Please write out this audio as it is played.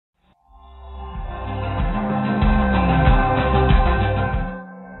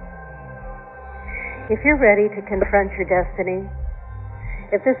If you're ready to confront your destiny,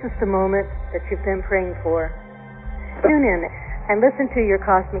 if this is the moment that you've been praying for, tune in and listen to your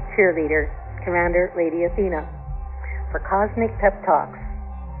cosmic cheerleader, Commander Lady Athena, for cosmic pep talks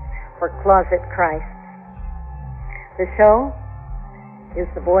for Closet Christ. The show is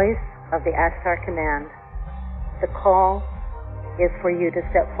the voice of the Ashtar Command. The call is for you to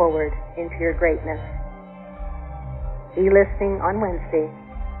step forward into your greatness. Be listening on Wednesday.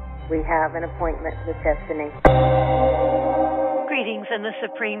 We have an appointment with destiny. Greetings in the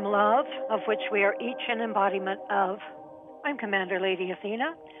supreme love of which we are each an embodiment of. I'm Commander Lady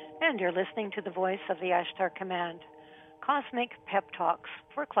Athena, and you're listening to the voice of the Ashtar Command, Cosmic Pep Talks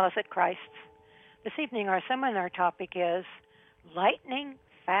for Closet Christs. This evening our seminar topic is Lightning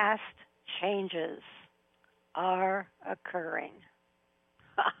Fast Changes Are Occurring.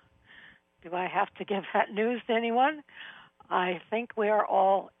 Do I have to give that news to anyone? I think we are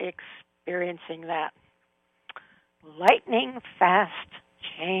all experiencing that. Lightning fast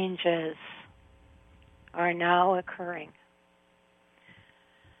changes are now occurring.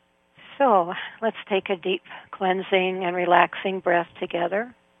 So let's take a deep cleansing and relaxing breath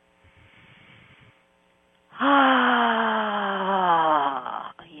together.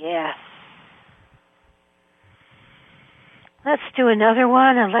 Yes. Let's do another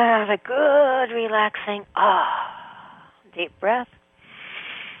one and let out a good relaxing deep breath.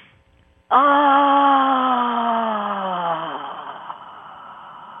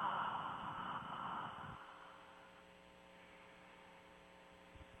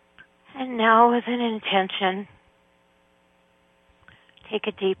 And now with an intention, take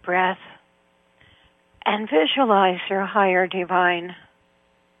a deep breath and visualize your higher divine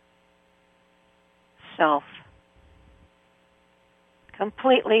self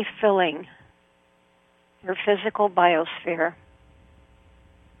completely filling your physical biosphere.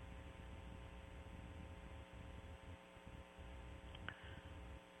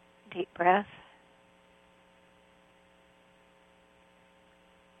 Deep breath.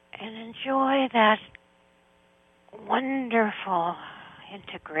 And enjoy that wonderful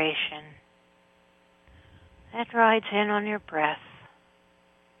integration that rides in on your breath.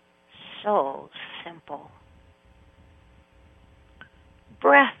 So simple.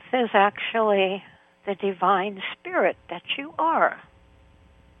 Breath is actually the divine spirit that you are.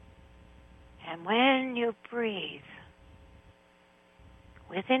 And when you breathe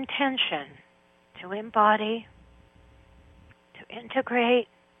with intention to embody, to integrate,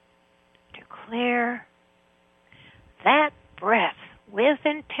 to clear, that breath with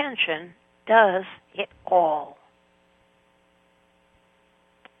intention does it all.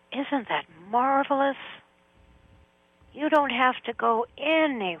 Isn't that marvelous? You don't have to go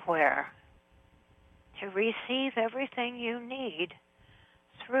anywhere to receive everything you need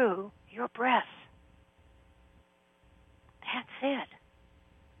through your breath. That's it.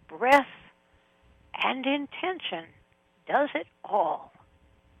 Breath and intention does it all.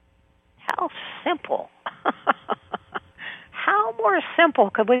 How simple. How more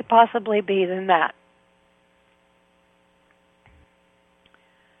simple could we possibly be than that?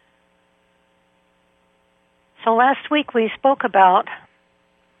 So last week we spoke about,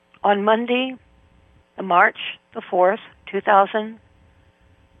 on Monday, March the 4th,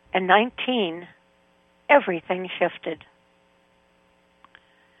 2019, everything shifted.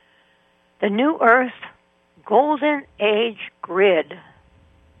 The New Earth Golden Age grid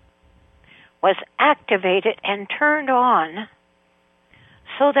was activated and turned on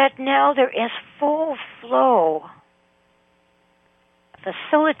so that now there is full flow,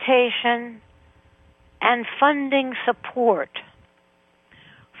 facilitation, and funding support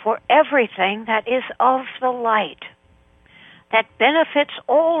for everything that is of the light, that benefits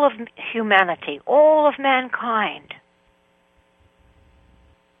all of humanity, all of mankind.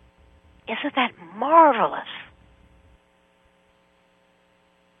 Isn't that marvelous?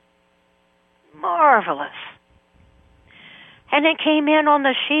 Marvelous. And it came in on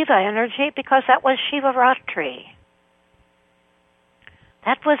the Shiva energy because that was Shivaratri.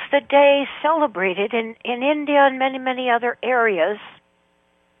 That was the day celebrated in India and many, many other areas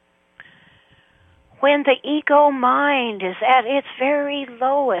when the ego mind is at its very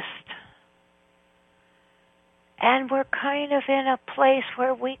lowest. And we're kind of in a place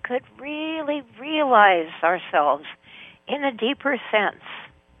where we could really realize ourselves in a deeper sense.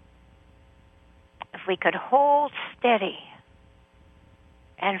 If we could hold steady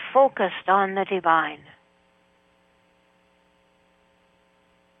and focused on the divine.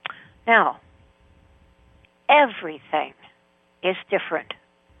 Now, everything is different.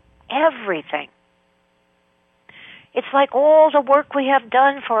 Everything. It's like all the work we have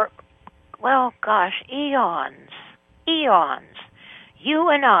done for well, gosh, eons. You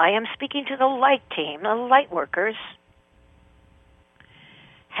and I am speaking to the light team, the light workers,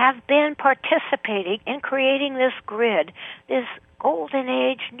 have been participating in creating this grid, this golden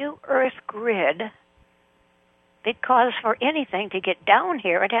age, new earth grid, because for anything to get down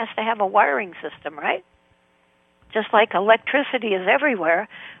here, it has to have a wiring system, right? Just like electricity is everywhere,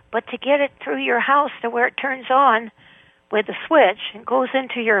 but to get it through your house to where it turns on with a switch and goes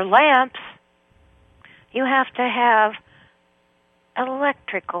into your lamps, you have to have an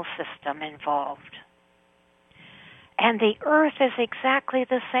electrical system involved. And the earth is exactly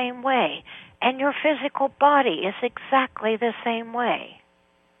the same way, and your physical body is exactly the same way.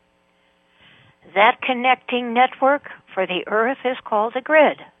 That connecting network for the earth is called a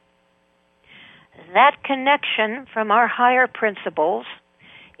grid. That connection from our higher principles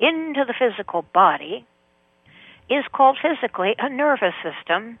into the physical body is called physically a nervous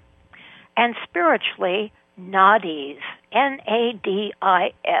system, and spiritually nadis,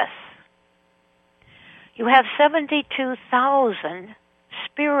 N-A-D-I-S. You have 72,000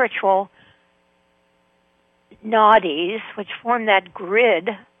 spiritual nadis, which form that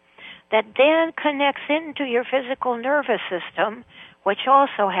grid, that then connects into your physical nervous system, which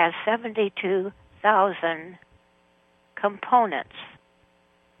also has 72,000 components.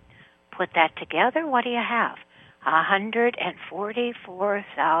 Put that together, what do you have?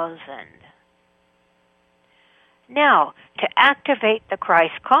 144,000. Now, to activate the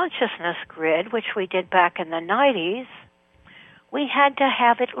Christ consciousness grid, which we did back in the 90s, we had to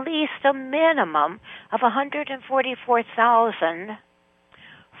have at least a minimum of 144,000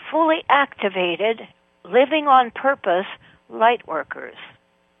 fully activated, living on purpose light workers.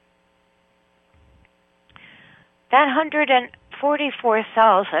 That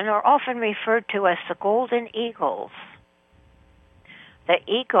 144,000 are often referred to as the golden eagles. The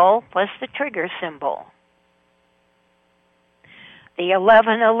eagle was the trigger symbol. The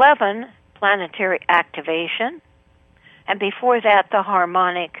 1111 planetary activation, and before that the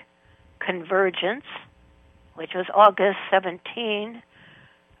harmonic convergence, which was August 17,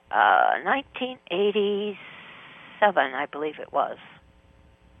 1987, I believe it was.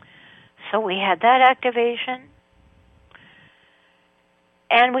 So we had that activation,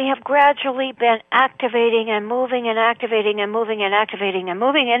 and we have gradually been activating and moving and activating and moving and activating and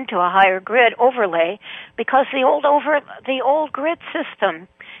moving into a higher grid overlay, because the old grid system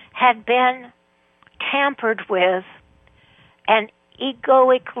had been tampered with and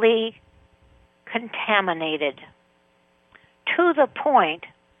egoically contaminated to the point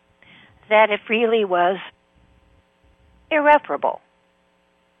that it really was irreparable.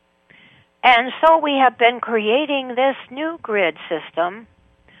 And so we have been creating this new grid system,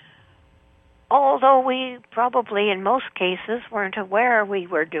 although we probably in most cases weren't aware we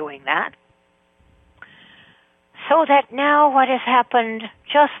were doing that. So that now what has happened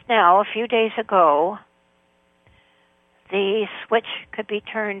just now, a few days ago, the switch could be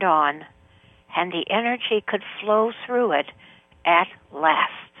turned on and the energy could flow through it at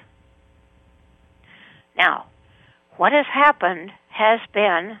last. Now, what has happened has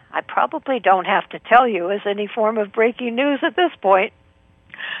been, I probably don't have to tell you as any form of breaking news at this point,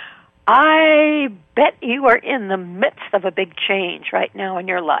 I bet you are in the midst of a big change right now in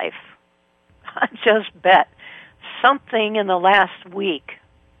your life. I just bet something in the last week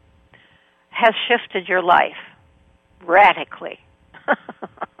has shifted your life radically.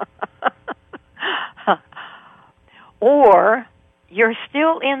 Or you're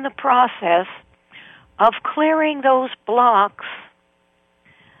still in the process of clearing those blocks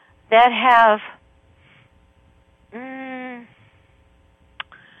that have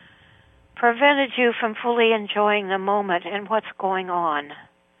prevented you from fully enjoying the moment and what's going on.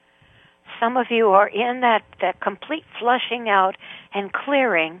 Some of you are in that complete flushing out and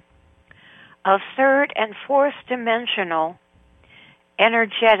clearing of third and fourth dimensional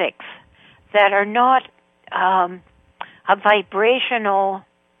energetics that are not a vibrational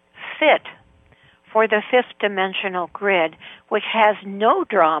fit for the fifth dimensional grid, which has no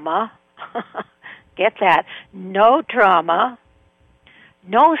drama, get that, no drama,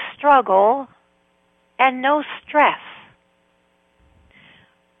 no struggle, and no stress.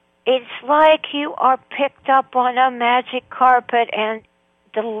 It's like you are picked up on a magic carpet and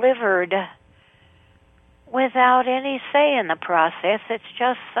delivered without any say in the process. It's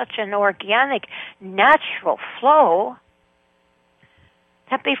just such an organic, natural flow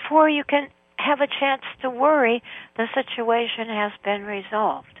that before you can have a chance to worry, the situation has been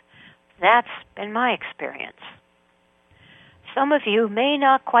resolved. That's been my experience. Some of you may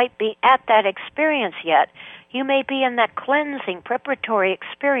not quite be at that experience yet. You may be in that cleansing, preparatory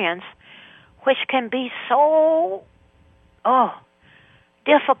experience which can be so,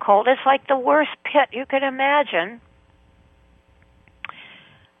 difficult. It's like the worst pit you could imagine,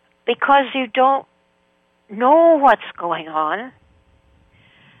 because you don't know what's going on.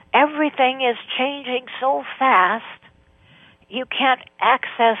 Everything is changing so fast, you can't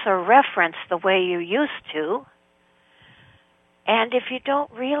access or reference the way you used to. And if you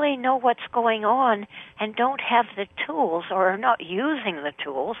don't really know what's going on and don't have the tools or are not using the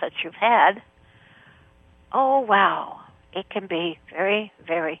tools that you've had, oh wow, it can be very,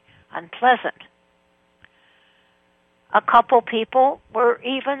 very unpleasant. A couple people were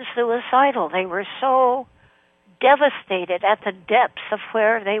even suicidal. They were so devastated at the depths of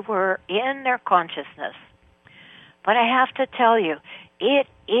where they were in their consciousness. But I have to tell you, it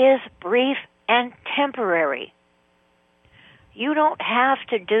is brief and temporary. You don't have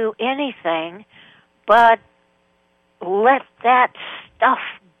to do anything but let that stuff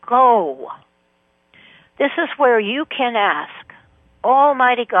go. This is where you can ask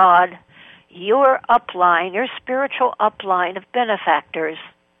Almighty God, your upline, your spiritual upline of benefactors.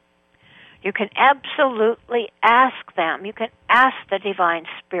 You can absolutely ask them, you can ask the Divine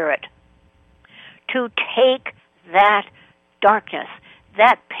Spirit to take that darkness,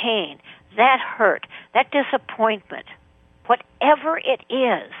 that pain, that hurt, that disappointment, whatever it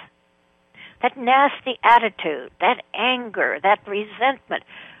is, that nasty attitude, that anger, that resentment,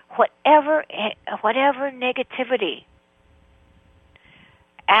 whatever negativity,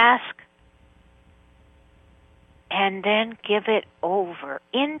 ask and then give it over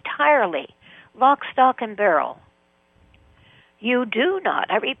entirely, lock, stock, and barrel. You do not,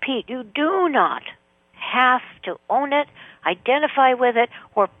 I repeat, you do not have to own it, identify with it,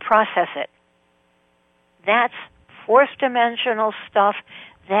 or process it. That's fourth dimensional stuff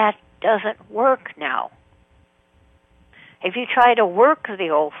that doesn't work now. If you try to work the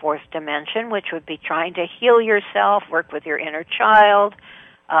old fourth dimension, which would be trying to heal yourself, work with your inner child,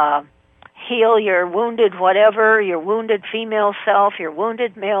 heal your wounded whatever, your wounded female self, your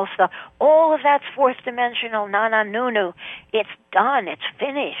wounded male self, all of that's fourth dimensional, nana-nunu. It's done. It's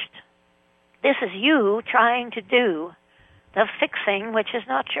finished. This is you trying to do the fixing, which is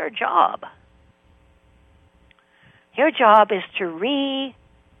not your job. Your job is to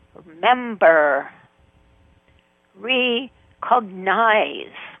remember,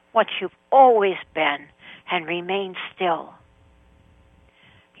 recognize what you've always been and remain still.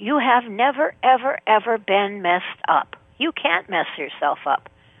 You have never, ever, ever been messed up. You can't mess yourself up.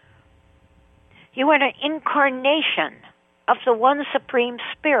 You are an incarnation of the One Supreme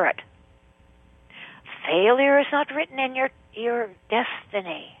Spirit. Failure is not written in your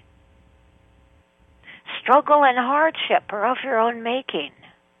destiny. Struggle and hardship are of your own making.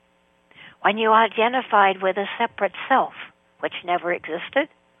 When you identified with a separate self, which never existed,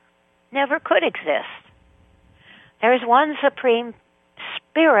 never could exist. There is one Supreme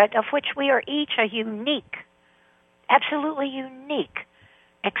Spirit of which we are each a unique, absolutely unique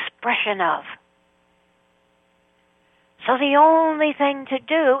expression of. So the only thing to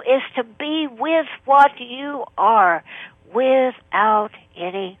do is to be with what you are without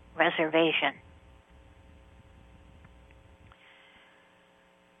any reservation.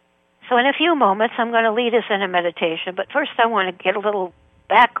 So in a few moments, I'm going to lead us in a meditation, but first I want to get a little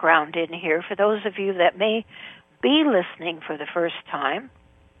background in here for those of you that may be listening for the first time,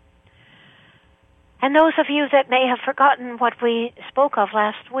 and those of you that may have forgotten what we spoke of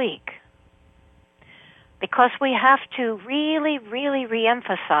last week, because we have to really, really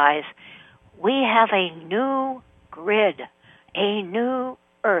reemphasize, we have a new grid, a new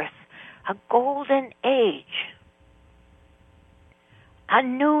earth, a golden age, a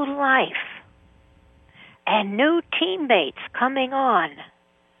new life, and new teammates coming on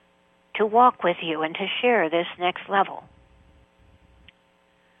to walk with you and to share this next level.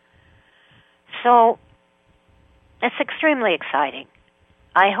 So, it's extremely exciting.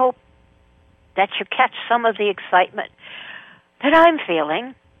 I hope that you catch some of the excitement that I'm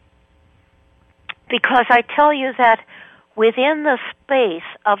feeling, because I tell you that within the space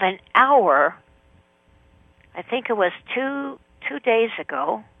of an hour, I think it was two days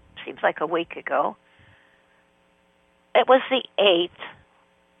ago, seems like a week ago, it was the 8th,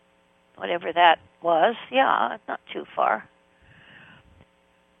 whatever that was, not too far.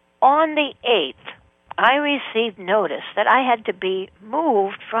 On the 8th, I received notice that I had to be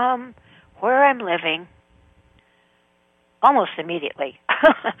moved from where I'm living almost immediately.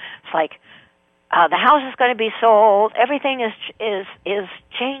 It's like, the house is going to be sold, everything is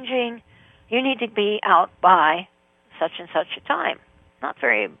changing, you need to be out by such and such a time. Not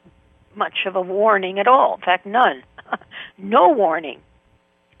very much of a warning at all. In fact, none. No warning.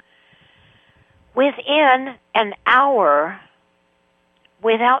 Within an hour,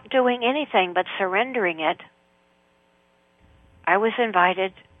 without doing anything but surrendering it, I was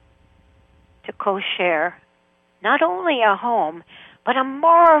invited to co-share not only a home, but a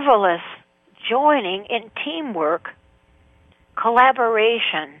marvelous joining in teamwork,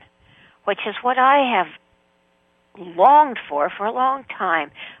 collaboration, which is what I have longed for a long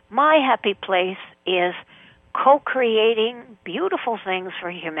time. My happy place is co-creating beautiful things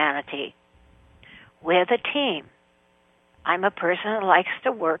for humanity with a team. I'm a person who likes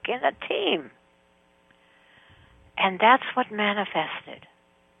to work in a team. And that's what manifested.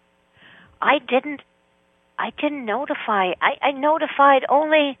 I didn't notify. I notified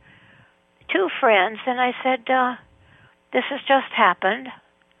only 2 friends, and I said, this has just happened.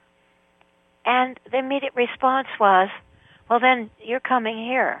 And the immediate response was, well, then you're coming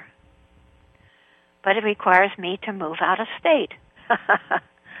here. But it requires me to move out of state.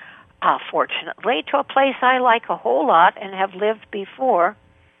 Fortunately, to a place I like a whole lot and have lived before,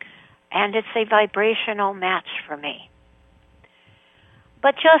 and it's a vibrational match for me.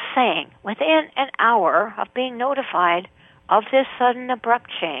 But just saying, within an hour of being notified of this sudden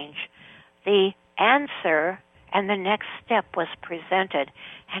abrupt change, the answer and the next step was presented,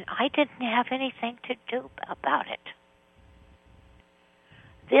 and I didn't have anything to do about it.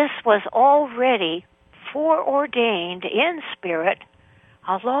 This was already foreordained in spirit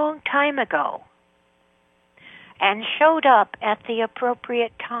a long time ago and showed up at the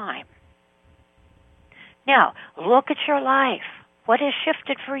appropriate time. Now, look at your life. What has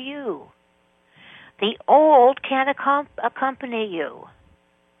shifted for you? The old can't accompany you.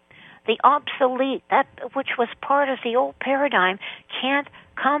 The obsolete, that which was part of the old paradigm, can't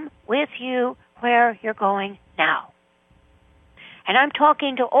come with you where you're going now. And I'm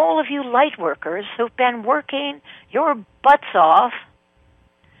talking to all of you light workers who've been working your butts off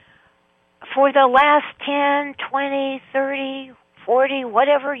for the last 10, 20, 30, 40,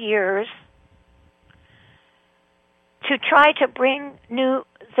 whatever years to try to bring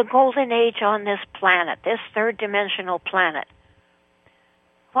the golden age on this planet, this third-dimensional planet.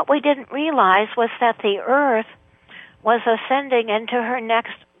 What we didn't realize was that the Earth was ascending into her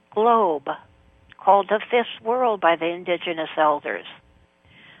next globe, called the fifth world by the indigenous elders.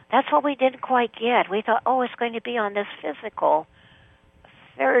 That's what we didn't quite get. We thought, it's going to be on this physical,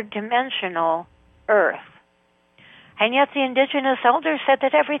 third-dimensional Earth. And yet the indigenous elders said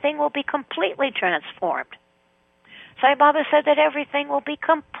that everything will be completely transformed. Sai Baba said that everything will be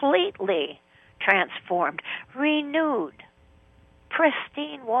completely transformed, renewed,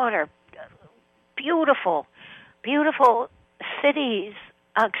 pristine water, beautiful, beautiful cities,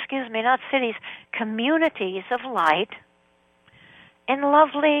 communities of light in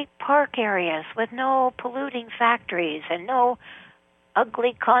lovely park areas with no polluting factories and no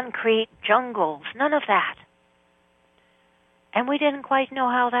ugly concrete jungles, none of that. And we didn't quite know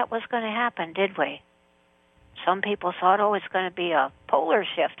how that was going to happen, did we? Some people thought, it's going to be a polar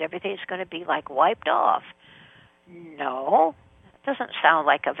shift. Everything's going to be wiped off. No, it doesn't sound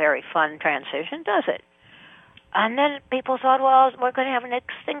like a very fun transition, does it? And then people thought, we're going to have an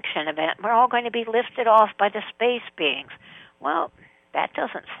extinction event. We're all going to be lifted off by the space beings. Well, that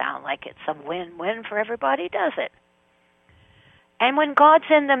doesn't sound like it's a win-win for everybody, does it? And when God's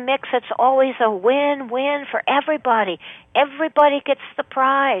in the mix, it's always a win-win for everybody. Everybody gets the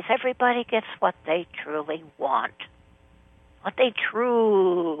prize. Everybody gets what they truly want. What they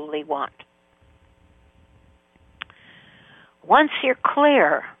truly want. Once you're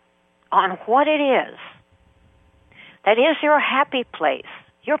clear on what it is that is your happy place,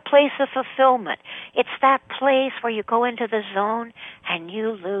 your place of fulfillment, it's that place where you go into the zone and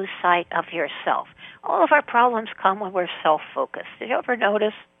you lose sight of yourself. All of our problems come when we're self-focused. Did you ever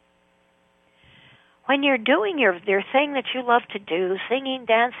notice? When you're doing your thing that you love to do, singing,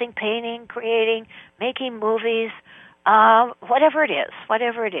 dancing, painting, creating, making movies, whatever it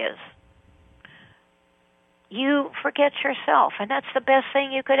is, you forget yourself. And that's the best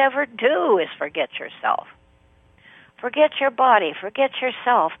thing you could ever do is forget yourself. Forget your body, forget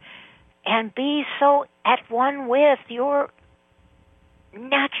yourself, and be so at one with your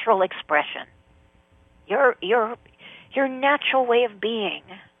natural expression. Your natural way of being.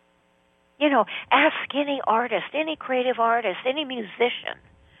 Ask any artist, any creative artist, any musician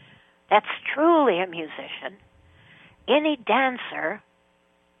that's truly a musician, any dancer,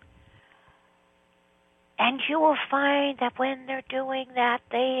 and you will find that when they're doing that,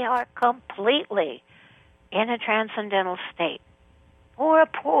 they are completely in a transcendental state. Or a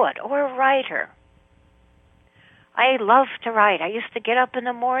poet, or a writer. I love to write. I used to get up in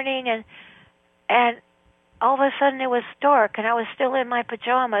the morning and all of a sudden it was dark and I was still in my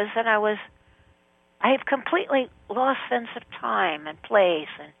pajamas and I was I have completely lost sense of time and place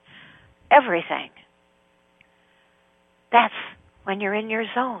and everything. That's when you're in your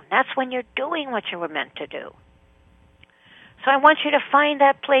zone. That's when you're doing what you were meant to do. So I want you to find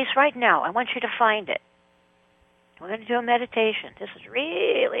that place right now. I want you to find it. We're going to do a meditation. This is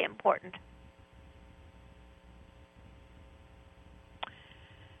really important.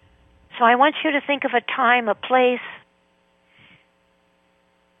 So I want you to think of a time, a place,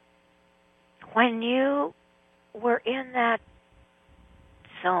 when you were in that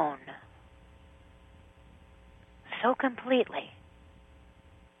zone so completely.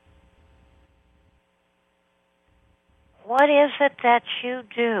 What is it that you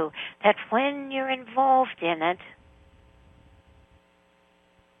do that when you're involved in it,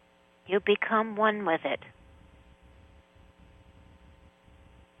 you become one with it?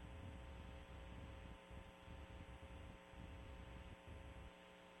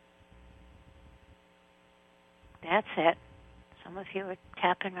 That's it. Some of you are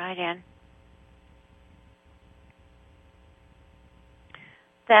tapping right in.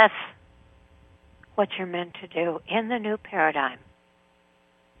 That's what you're meant to do in the new paradigm.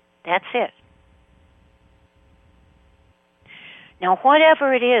 That's it. Now,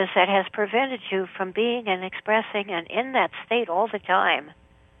 whatever it is that has prevented you from being and expressing and in that state all the time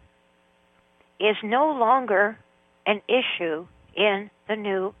is no longer an issue in the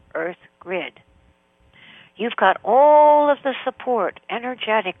new Earth grid. You've got all of the support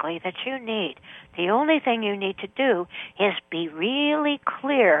energetically that you need. The only thing you need to do is be really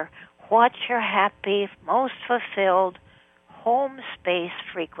clear what your happy, most fulfilled home space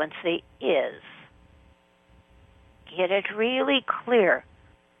frequency is. Get it really clear.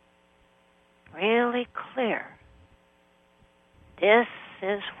 Really clear. This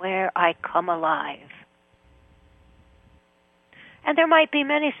is where I come alive. And there might be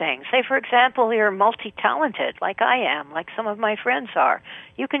many things. Say, for example, you're multi-talented, like I am, like some of my friends are.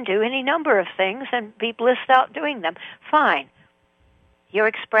 You can do any number of things and be blissed out doing them. Fine. Your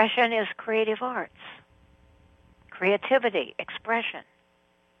expression is creative arts. Creativity, expression.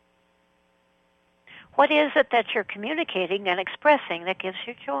 What is it that you're communicating and expressing that gives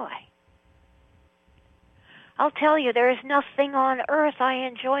you joy? I'll tell you, there is nothing on earth I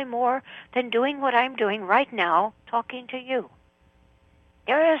enjoy more than doing what I'm doing right now, talking to you.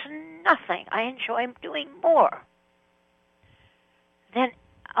 There is nothing I enjoy doing more than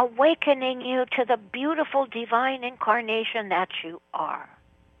awakening you to the beautiful divine incarnation that you are.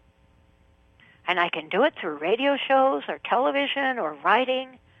 And I can do it through radio shows or television or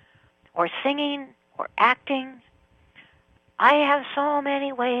writing or singing or acting. I have so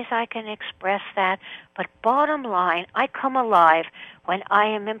many ways I can express that, but bottom line, I come alive when I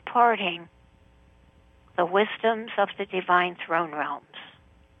am imparting the wisdoms of the divine throne realms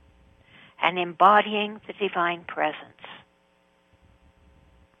and embodying the divine presence.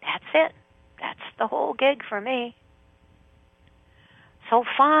 That's it. That's the whole gig for me. So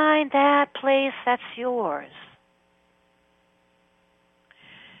find that place that's yours.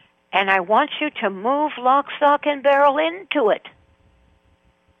 And I want you to move lock, stock, and barrel into it.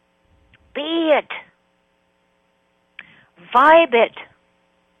 Be it. Vibe it.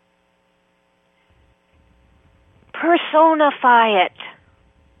 Personify it.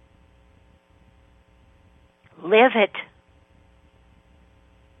 Live it.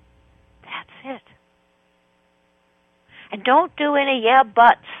 That's it. And don't do any yeah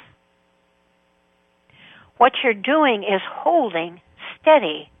buts. What you're doing is holding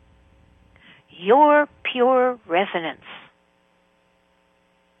steady your pure resonance.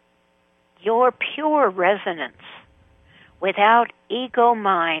 Your pure resonance without ego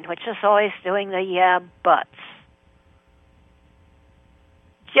mind, which is always doing the yeah buts.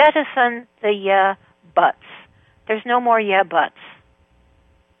 Jettison the yeah buts. There's no more yeah buts.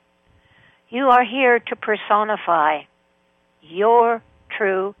 You are here to personify your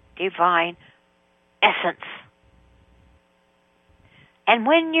true divine essence. And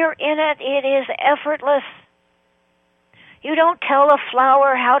when you're in it, it is effortless. You don't tell a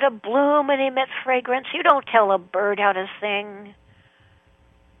flower how to bloom and emit fragrance. You don't tell a bird how to sing.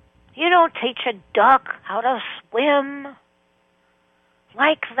 You don't teach a duck how to swim.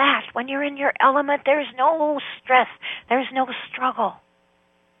 Like that, when you're in your element, there's no stress. There's no struggle.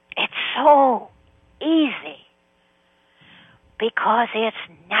 It's so easy because it's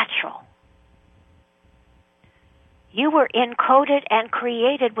natural. You were encoded and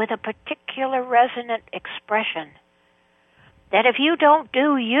created with a particular resonant expression that if you don't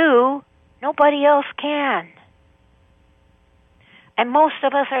do you, nobody else can. And most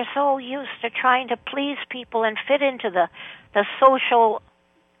of us are so used to trying to please people and fit into the social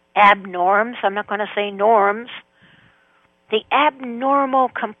abnorms, I'm not going to say norms, the abnormal,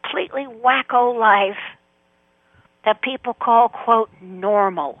 completely wacko life that people call, quote,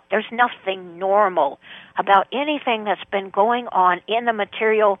 normal. There's nothing normal about anything that's been going on in the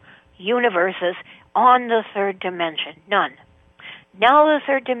material universes on the third dimension. None. Now the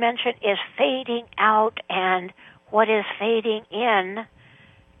third dimension is fading out, and what is fading in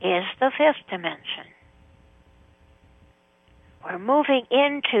is the fifth dimension. We're moving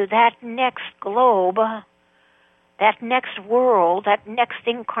into that next globe, that next world, that next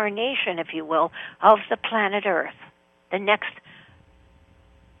incarnation, if you will, of the planet Earth, the next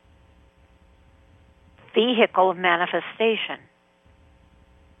vehicle of manifestation.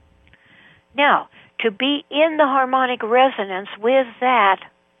 Now, to be in the harmonic resonance with that,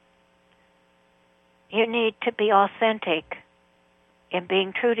 you need to be authentic in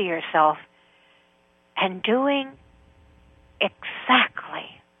being true to yourself and doing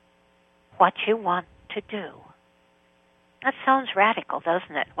exactly what you want to do. That sounds radical,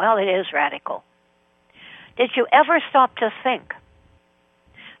 doesn't it? Well, it is radical. Did you ever stop to think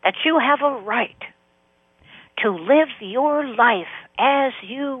that you have a right to live your life as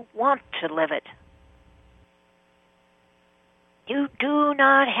you want to live it? You do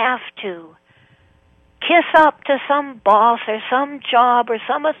not have to kiss up to some boss or some job or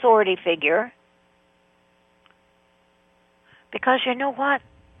some authority figure, because you know what?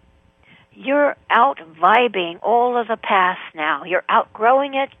 You're out vibing all of the past now. You're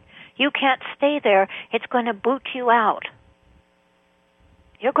outgrowing it. You can't stay there. It's going to boot you out.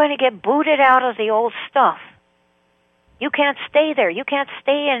 You're going to get booted out of the old stuff. You can't stay there. You can't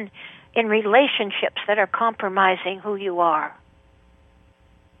stay in relationships that are compromising who you are.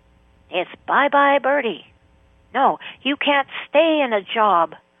 It's bye-bye, birdie. No, you can't stay in a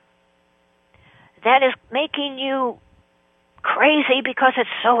job that is making you crazy because it's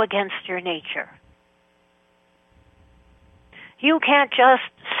so against your nature. You can't just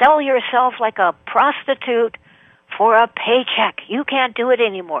sell yourself like a prostitute for a paycheck. You can't do it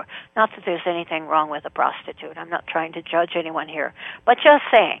anymore. Not that there's anything wrong with a prostitute. I'm not trying to judge anyone here. But just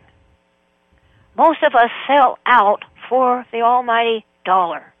saying, most of us sell out for the almighty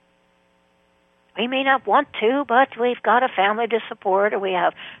dollar. We may not want to, but we've got a family to support, or we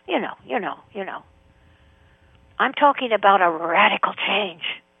have, you know. I'm talking about a radical change.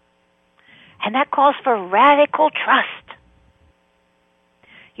 And that calls for radical trust.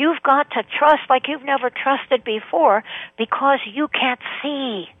 You've got to trust like you've never trusted before, because you can't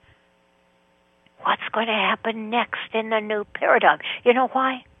see what's going to happen next in the new paradigm. You know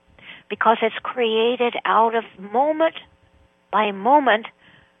why? Because it's created out of moment by moment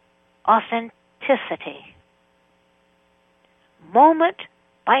authenticity. Moment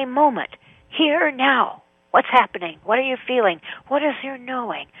by moment. Here, now. What's happening? What are you feeling? What is your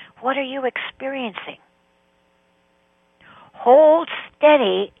knowing? What are you experiencing? Hold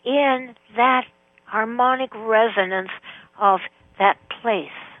steady in that harmonic resonance of that place,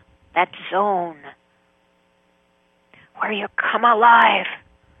 that zone, where you come alive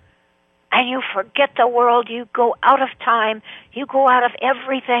and you forget the world. You go out of time. You go out of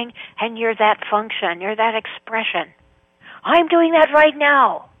everything, and you're that function. You're that expression. I'm doing that right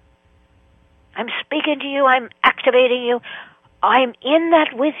now. I'm speaking to you. I'm activating you. I'm in that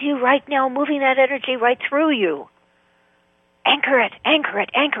with you right now, moving that energy right through you. Anchor it, anchor it,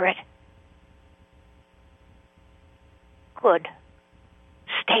 anchor it. Good.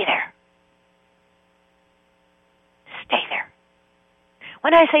 Stay there. Stay there.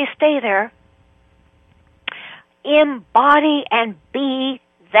 When I say stay there, embody and be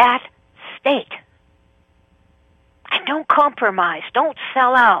that state. And don't compromise. Don't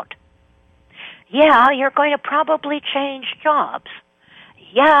sell out. Yeah, you're going to probably change jobs.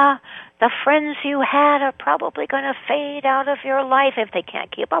 Yeah, the friends you had are probably going to fade out of your life if they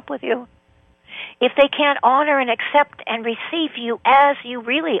can't keep up with you. If they can't honor and accept and receive you as you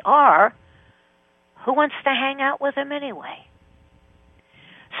really are, who wants to hang out with them anyway?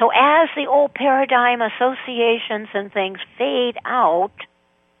 So as the old paradigm associations and things fade out,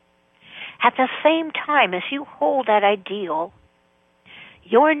 at the same time as you hold that ideal,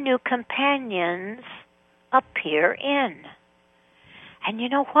 your new companions appear in. And you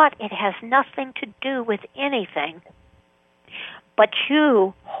know what? It has nothing to do with anything but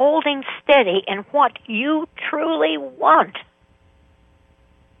you holding steady in what you truly want.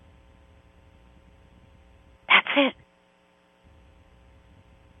 That's it.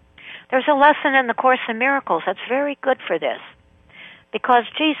 There's a lesson in the Course in Miracles that's very good for this, because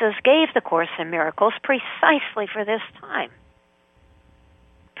Jesus gave the Course in Miracles precisely for this time.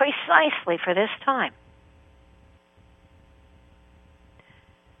 Precisely for this time.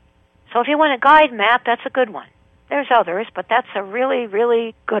 So if you want a guide map, that's a good one. There's others, but that's a really,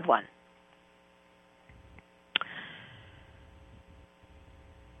 really good one.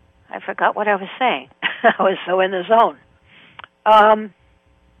 I forgot what I was saying. I was so in the zone.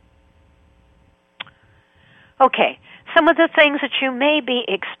 Okay, some of the things that you may be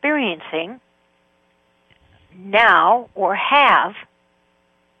experiencing now or has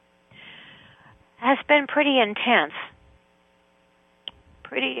been pretty intense.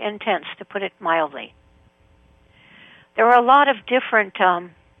 Pretty intense, to put it mildly. There are a lot of different, shall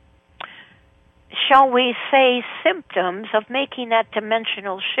we say, symptoms of making that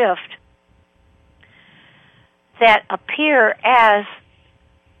dimensional shift that appear as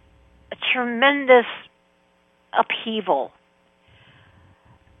a tremendous upheaval.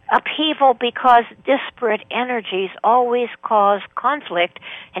 Upheaval because disparate energies always cause conflict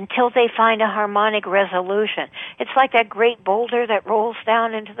until they find a harmonic resolution. It's like that great boulder that rolls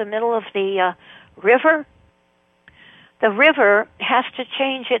down into the middle of the river. The river has to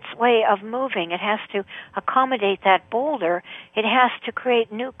change its way of moving. It has to accommodate that boulder. It has to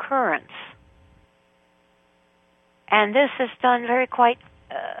create new currents. And this is done very quite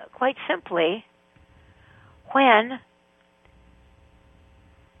simply when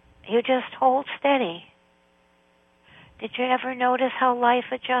you just hold steady. Did you ever notice how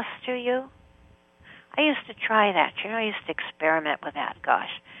life adjusts to you? I used to try that. I used to experiment with that,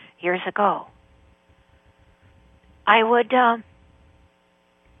 years ago. I would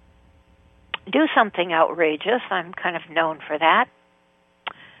do something outrageous. I'm kind of known for that.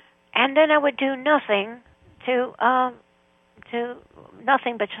 And then I would do nothing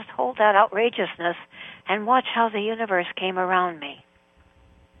nothing but just hold that outrageousness and watch how the universe came around me.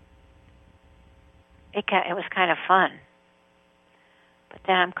 It was kind of fun. But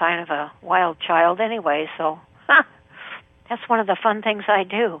then I'm kind of a wild child anyway, so that's one of the fun things I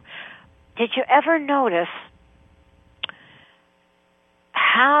do. Did you ever notice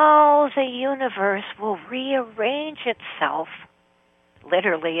how the universe will rearrange itself,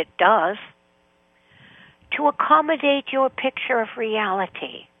 literally it does, to accommodate your picture of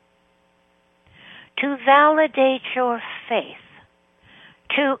reality, to validate your faith,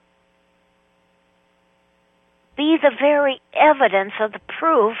 to be the very evidence of the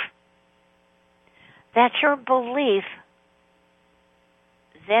proof that your belief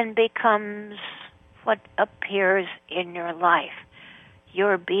then becomes what appears in your life.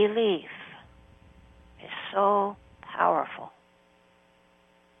 Your belief is so powerful.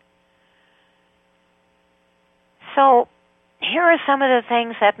 So here are some of the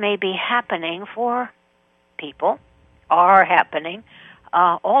things that may be happening for people, are happening.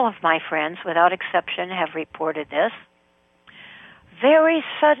 All of my friends, without exception, have reported this. Very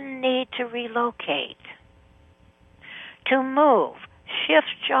sudden need to relocate, to move, shift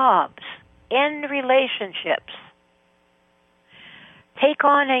jobs, end relationships, take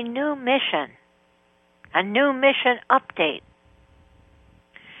on a new mission update,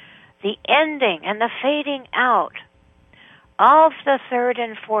 the ending and the fading out of the third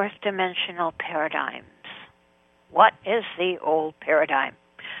and fourth dimensional paradigms. What is the old paradigm?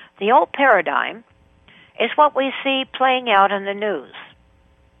 The old paradigm is what we see playing out in the news.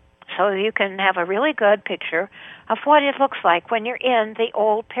 So you can have a really good picture of what it looks like when you're in the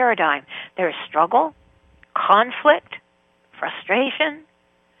old paradigm. There's struggle, conflict, frustration,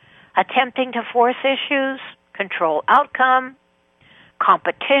 attempting to force issues, control outcome,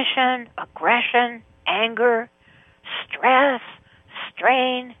 competition, aggression, anger, stress,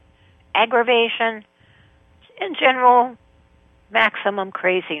 strain, aggravation, in general, maximum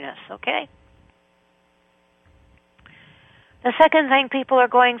craziness, okay? The second thing people are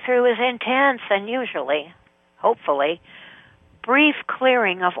going through is intense and usually, hopefully, brief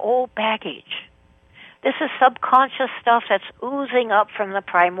clearing of old baggage. This is subconscious stuff that's oozing up from the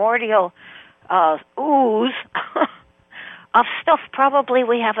primordial ooze of stuff probably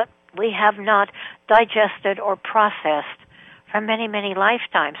we have not digested or processed for many, many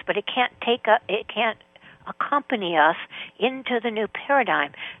lifetimes, but it can't accompany us into the new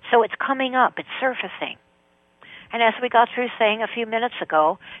paradigm. So it's coming up, it's surfacing. And as we got through saying a few minutes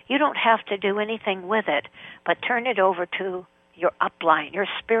ago, you don't have to do anything with it, but turn it over to your upline, your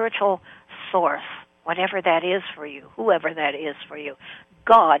spiritual source, whatever that is for you, whoever that is for you.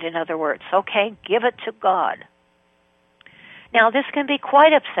 God, in other words, okay? Give it to God. Now, this can be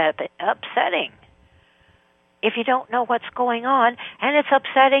quite upsetting if you don't know what's going on, and it's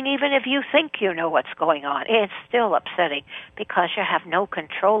upsetting even if you think you know what's going on. It's still upsetting because you have no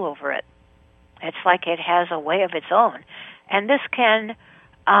control over it. It's like it has a way of its own. And this can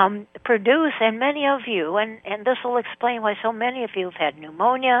produce in many of you, and this will explain why so many of you have had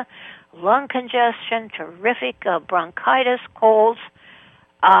pneumonia lung congestion, terrific bronchitis, colds,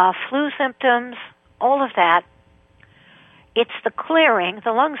 flu symptoms, all of that. It's the clearing.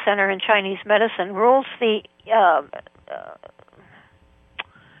 The lung center in Chinese medicine rules the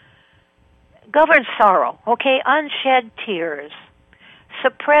governs sorrow, okay? Unshed tears,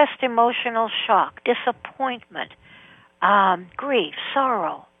 suppressed emotional shock, disappointment, grief,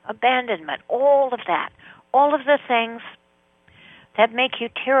 sorrow, abandonment, all of that. All of the things that make you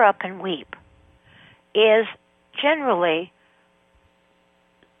tear up and weep is generally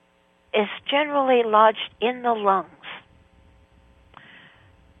lodged in the lungs.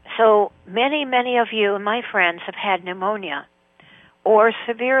 So many of you, my friends, have had pneumonia or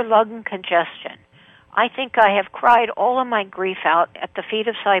severe lung congestion. I think I have cried all of my grief out at the feet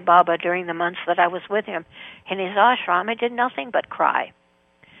of Sai Baba during the months that I was with him in his ashram. I did nothing but cry.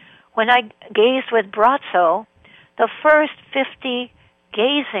 When I gazed with Bratso, the first 50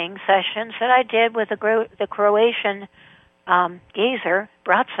 gazing sessions that I did with the Croatian gazer,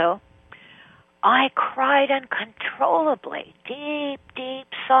 Bratso, I cried uncontrollably, deep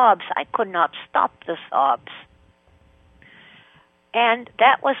sobs. I could not stop the sobs. And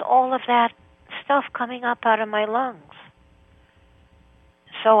that was all of that stuff coming up out of my lungs.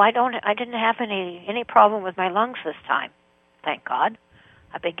 So I didn't have any problem with my lungs this time, thank God.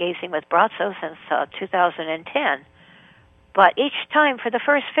 I've been gazing with Bratso since 2010. But each time, for the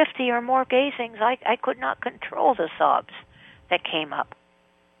first 50 or more gazings, I could not control the sobs that came up.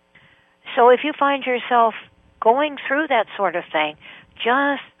 So if you find yourself going through that sort of thing,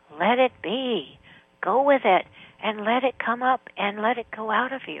 just let it be. Go with it and let it come up and let it go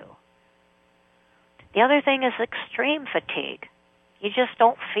out of you. The other thing is extreme fatigue. You just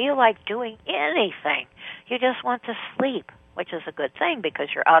don't feel like doing anything. You just want to sleep, which is a good thing because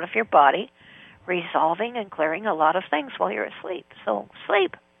you're out of your body, resolving and clearing a lot of things while you're asleep. So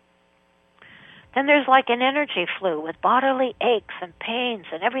sleep. Then there's like an energy flu with bodily aches and pains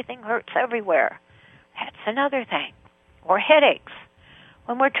and everything hurts everywhere. That's another thing. Or headaches.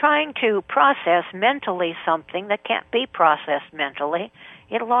 When we're trying to process mentally something that can't be processed mentally,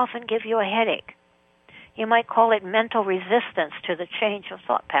 it'll often give you a headache. You might call it mental resistance to the change of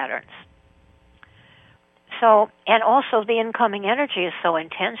thought patterns. So, and also the incoming energy is so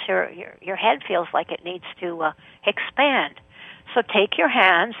intense, your head feels like it needs to expand. So take your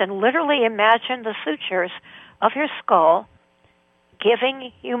hands and literally imagine the sutures of your skull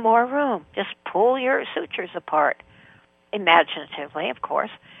giving you more room. Just pull your sutures apart, imaginatively, of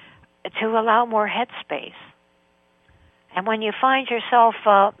course, to allow more head space. And when you find yourself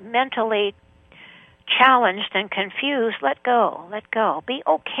mentally challenged and confused, let go, let go. Be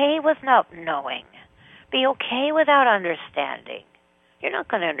okay with not knowing. Be okay without understanding. You're not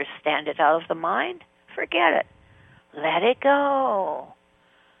going to understand it out of the mind. Forget it. Let it go.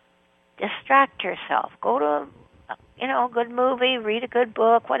 Distract yourself. Go to a good movie, read a good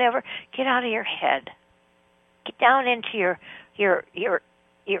book, whatever. Get out of your head. Get down into your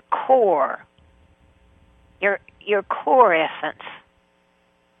core. Your core essence.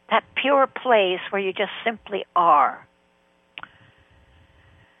 That pure place where you just simply are.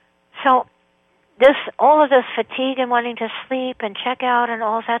 So all of this fatigue and wanting to sleep and check out and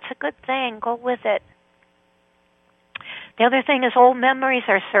all, that's a good thing. Go with it. The other thing is old memories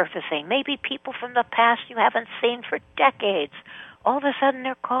are surfacing. Maybe people from the past you haven't seen for decades. All of a sudden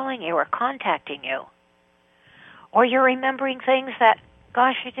they're calling you or contacting you. Or you're remembering things that,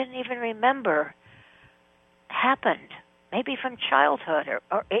 gosh, you didn't even remember happened. Maybe from childhood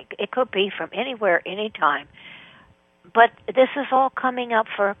or it could be from anywhere, anytime. But this is all coming up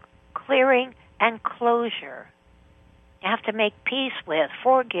for clearing and closure. You have to make peace with,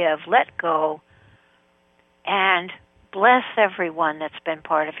 forgive, let go, and bless everyone that's been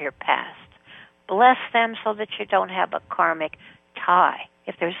part of your past. Bless them so that you don't have a karmic tie.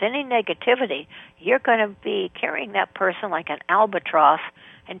 If there's any negativity, you're going to be carrying that person like an albatross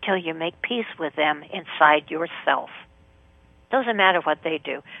until you make peace with them inside yourself. Doesn't matter what they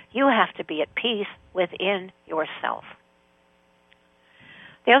do. You have to be at peace within yourself.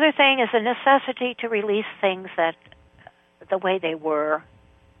 The other thing is the necessity to release things that the way they were.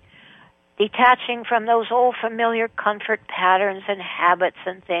 Detaching from those old familiar comfort patterns and habits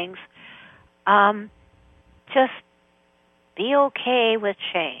and things. Just be okay with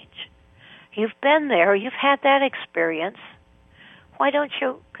change. You've been there. You've had that experience. Why don't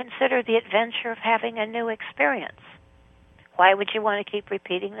you consider the adventure of having a new experience? Why would you want to keep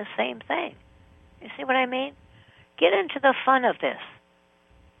repeating the same thing? You see what I mean? Get into the fun of this.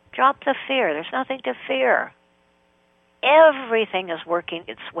 Drop the fear. There's nothing to fear. Everything is working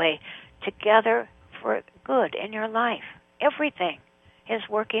its way together for good in your life. Everything. is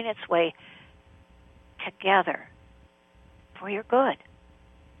working its way together for your good.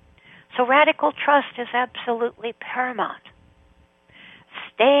 So radical trust is absolutely paramount.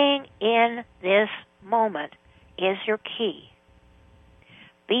 Staying in this moment is your key.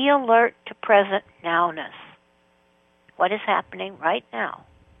 Be alert to present nowness. What is happening right now?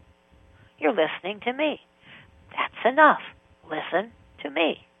 You're listening to me. That's enough. Listen to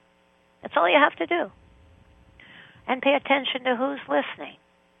me. That's all you have to do. And pay attention to who's listening.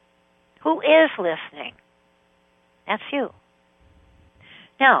 Who is listening? That's you.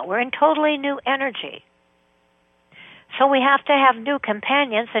 Now, we're in totally new energy. So we have to have new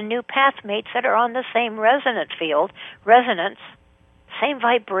companions and new pathmates that are on the same resonance field, resonance, same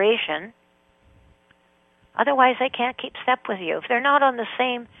vibration. Otherwise, they can't keep step with you. If they're not on the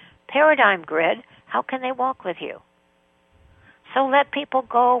same paradigm grid, how can they walk with you? So let people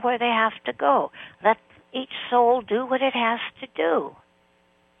go where they have to go. Let each soul do what it has to do.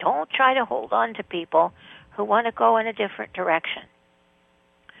 Don't try to hold on to people who want to go in a different direction.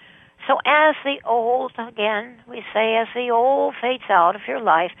 So as the old, again, we say, as the old fades out of your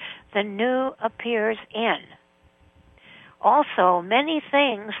life, the new appears in. Also, many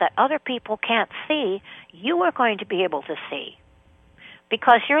things that other people can't see, you are going to be able to see,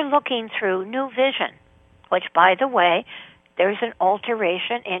 because you're looking through new vision, which, by the way, there's an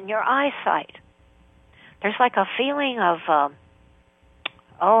alteration in your eyesight. There's like a feeling of,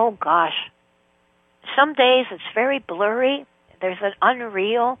 oh gosh, some days it's very blurry. There's an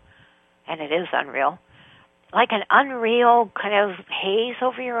unreal, and it is unreal, like an unreal kind of haze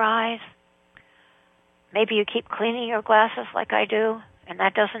over your eyes. Maybe you keep cleaning your glasses like I do, and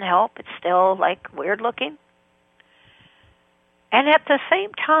that doesn't help. It's still like weird looking. And at the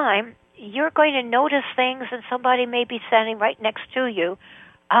same time, you're going to notice things, and somebody may be standing right next to you.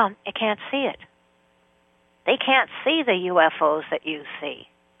 They can't see it. They can't see the UFOs that you see,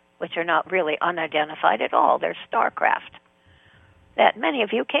 which are not really unidentified at all. They're starcraft that many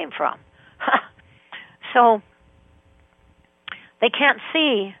of you came from. So they can't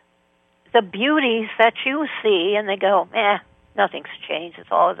see the beauties that you see, and they go, nothing's changed. It's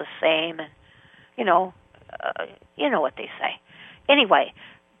all the same. And, you know what they say. Anyway,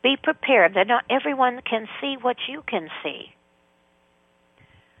 be prepared that not everyone can see what you can see.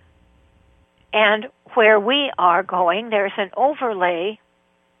 And where we are going, there's an overlay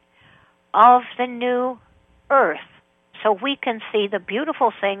of the new earth. So we can see the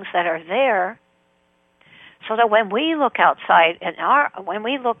beautiful things that are there, so that when we look outside when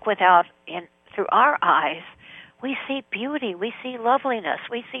we look through our eyes, we see beauty, we see loveliness,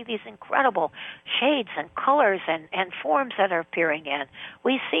 we see these incredible shades and colors and forms that are appearing in.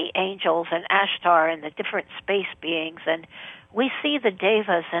 We see angels and Ashtar and the different space beings, and we see the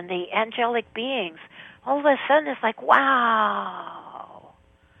devas and the angelic beings. All of a sudden it's like, wow,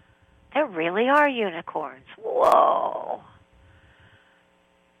 there really are unicorns. Whoa.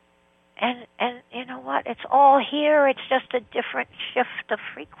 And you know what? It's all here. It's just a different shift of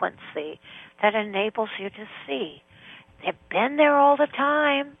frequency that enables you to see. They've been there all the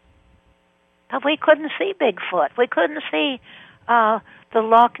time. But we couldn't see Bigfoot. We couldn't see the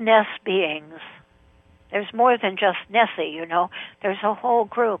Loch Ness beings. There's more than just Nessie, you know. There's a whole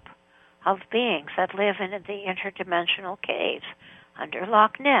group of beings that live in the interdimensional caves under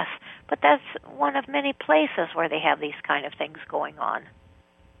Loch Ness. But that's one of many places where they have these kind of things going on.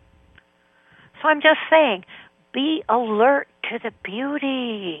 So I'm just saying, be alert to the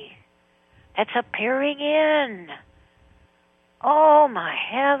beauty that's appearing in. Oh, my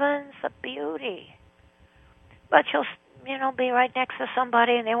heavens, the beauty. But you'll be right next to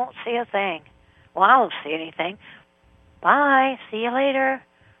somebody and they won't see a thing. Well, I won't see anything. Bye. See you later.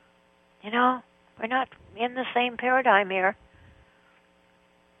 We're not in the same paradigm here.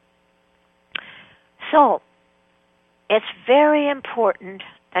 So, it's very important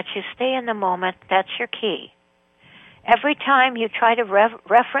that you stay in the moment. That's your key. Every time you try to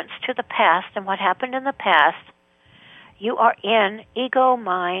reference to the past and what happened in the past, you are in ego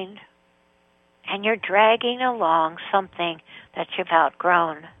mind, and you're dragging along something that you've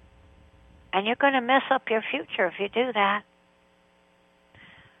outgrown. And you're going to mess up your future if you do that,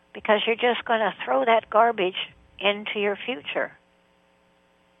 because you're just going to throw that garbage into your future.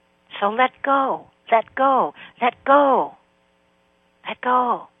 So let go, let go, let go. Let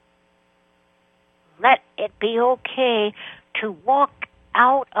go. Let it be okay to walk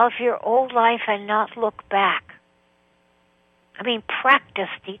out of your old life and not look back. Practice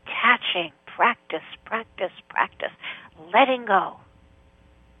detaching. Practice. Letting go.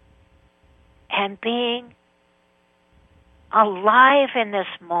 And being alive in this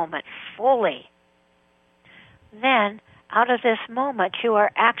moment fully. Then, out of this moment, you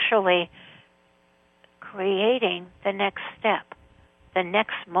are actually creating the next step, the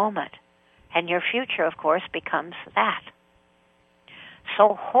next moment. And your future, of course, becomes that.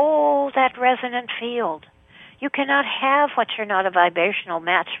 So hold that resonant field. You cannot have what you're not a vibrational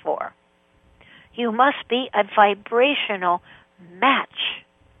match for. You must be a vibrational match,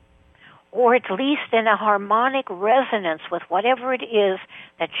 or at least in a harmonic resonance with whatever it is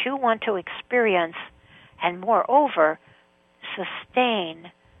that you want to experience and, moreover, sustain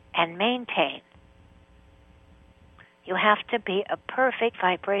and maintain. You have to be a perfect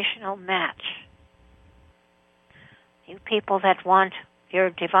vibrational match. You people that want your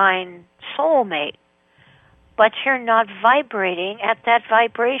divine soulmate, but you're not vibrating at that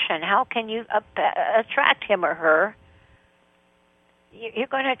vibration, how can you attract him or her? You're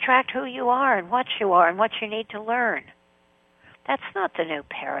going to attract who you are and what you need to learn. That's not the new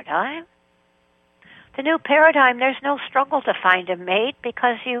paradigm. The new paradigm, there's no struggle to find a mate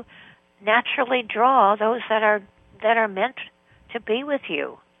because you naturally draw those that are meant to be with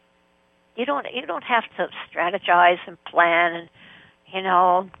you. You don't have to strategize and plan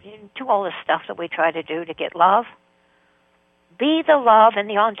and do all the stuff that we try to do to get love. Be the love and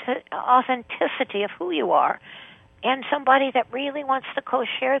the authenticity of who you are. And somebody that really wants to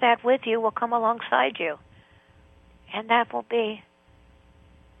co-share that with you will come alongside you. And that will be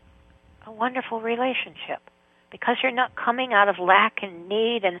a wonderful relationship. Because you're not coming out of lack and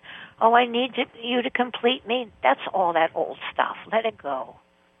need and, I need you to complete me. That's all that old stuff. Let it go.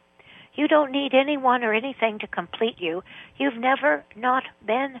 You don't need anyone or anything to complete you. You've never not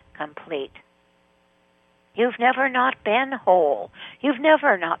been complete. You've never not been whole. You've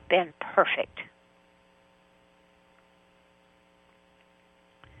never not been perfect.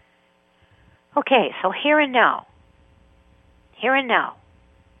 Okay, so here and now. Here and now.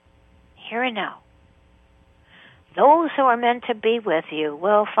 Here and now. Those who are meant to be with you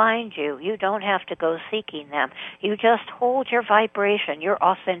will find you. You don't have to go seeking them. You just hold your vibration, your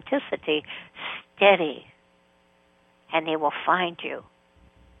authenticity steady, and they will find you.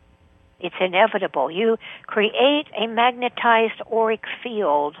 It's inevitable. You create a magnetized auric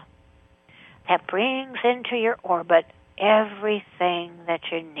field that brings into your orbit everything that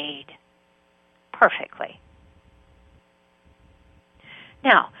you need perfectly.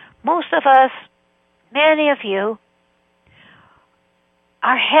 Now, most of us, many of you,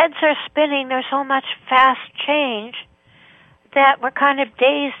 our heads are spinning. There's so much fast change that we're kind of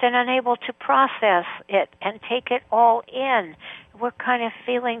dazed and unable to process it and take it all in. We're kind of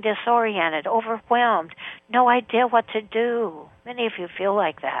feeling disoriented, overwhelmed, no idea what to do. Many of you feel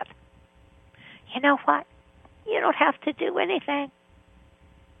like that. You know what? You don't have to do anything.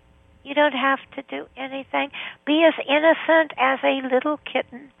 You don't have to do anything. Be as innocent as a little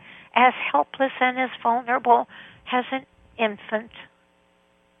kitten, as helpless and as vulnerable as an infant.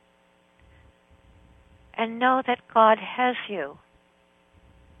 And know that God has you.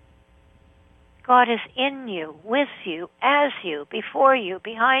 God is in you, with you, as you, before you,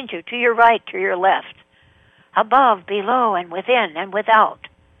 behind you, to your right, to your left, above, below, and within and without.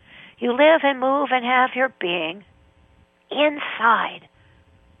 You live and move and have your being inside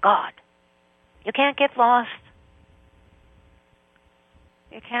God. You can't get lost.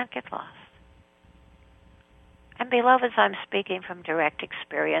 You can't get lost. And beloveds, I'm speaking from direct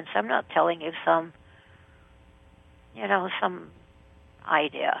experience. I'm not telling you some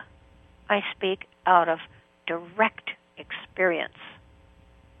idea. I speak out of direct experience.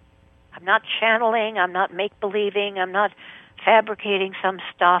 I'm not channeling. I'm not make-believing. I'm not fabricating some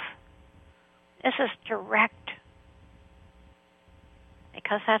stuff. This is direct.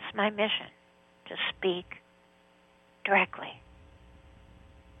 Because that's my mission, to speak directly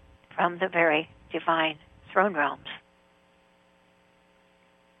from the very divine throne realms.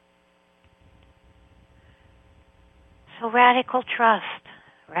 So radical trust,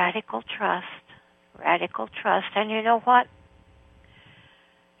 radical trust, radical trust. And you know what?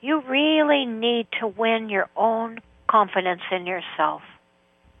 You really need to win your own confidence in yourself.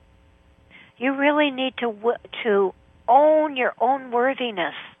 You really need to own your own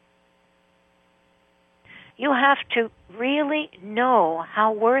worthiness. You have to really know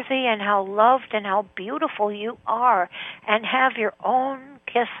how worthy and how loved and how beautiful you are and have your own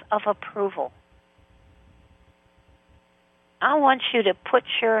kiss of approval. I want you to put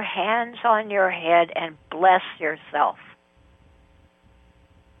your hands on your head and bless yourself.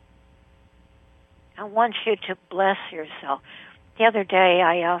 I want you to bless yourself. The other day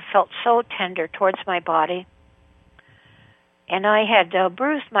I felt so tender towards my body. And I had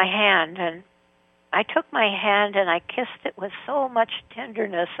bruised my hand, and I took my hand and I kissed it with so much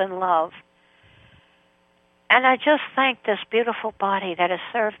tenderness and love. And I just thank this beautiful body that has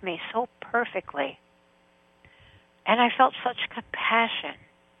served me so perfectly. And I felt such compassion.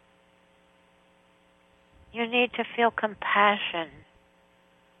 You need to feel compassion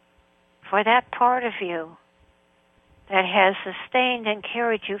for that part of you that has sustained and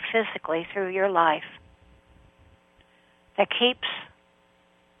carried you physically through your life, that keeps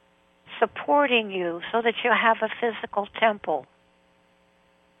supporting you so that you have a physical temple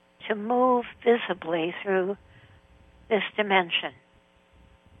to move visibly through this dimension.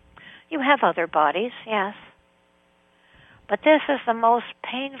 You have other bodies, yes, but this is the most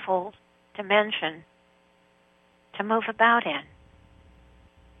painful dimension to move about in.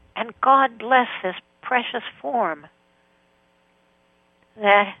 And God bless this precious form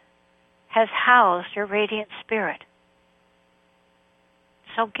that has housed your radiant spirit.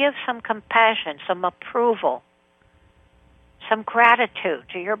 So give some compassion, some approval, some gratitude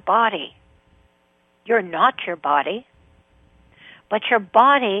to your body. You're not your body, but your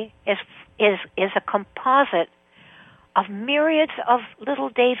body is a composite of myriads of little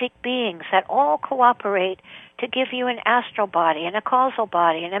Davic beings that all cooperate to give you an astral body, and a causal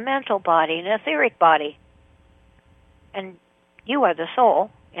body, and a mental body, and an etheric body. And you are the soul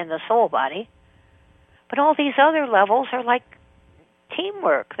in the soul body. But all these other levels are like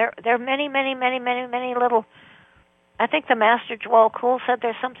teamwork. There are many, many, many, many, many little... I think the Master Joel Kuhl said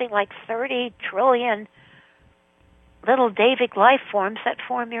there's something like 30 trillion little Davic life forms that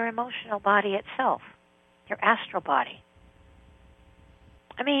form your emotional body itself, your astral body.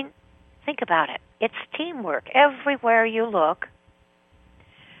 I mean, think about it. It's teamwork. Everywhere you look,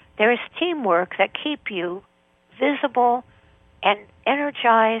 there is teamwork that keep you visible and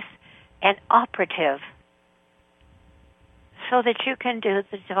energized and operative so that you can do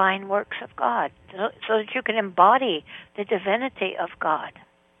the divine works of God, so that you can embody the divinity of God,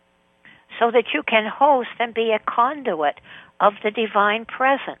 so that you can host and be a conduit of the divine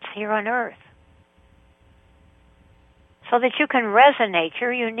presence here on earth, so that you can resonate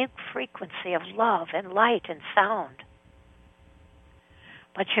your unique frequency of love and light and sound.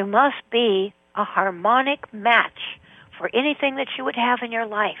 But you must be a harmonic match for anything that you would have in your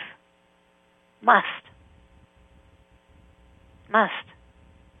life. Must.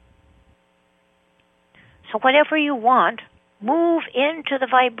 So whatever you want, move into the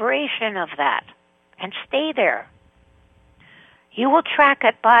vibration of that and stay there. You will track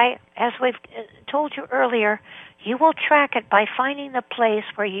it by, as we've told you earlier, you will track it by finding the place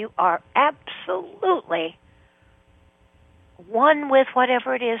where you are absolutely one with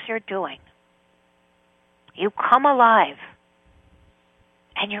whatever it is you're doing. You come alive,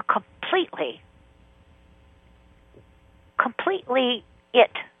 and you're completely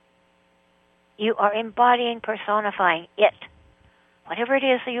it. You are embodying, personifying it. Whatever it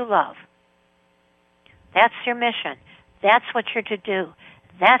is that you love. That's your mission. That's what you're to do.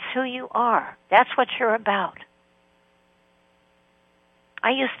 That's who you are. That's what you're about.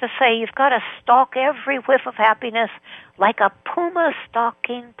 I used to say you've got to stalk every whiff of happiness like a puma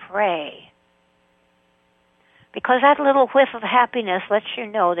stalking prey. Because that little whiff of happiness lets you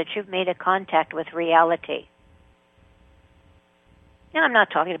know that you've made a contact with reality. Now, I'm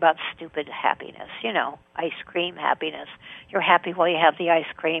not talking about stupid happiness, ice cream happiness. You're happy while you have the ice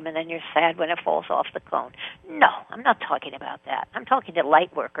cream, and then you're sad when it falls off the cone. No, I'm not talking about that. I'm talking to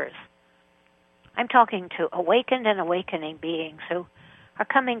light workers. I'm talking to awakened and awakening beings who are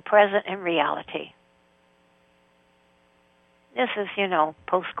coming present in reality. This is,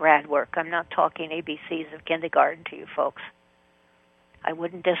 post-grad work. I'm not talking ABCs of kindergarten to you folks. I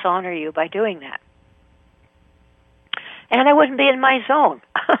wouldn't dishonor you by doing that. And I wouldn't be in my zone.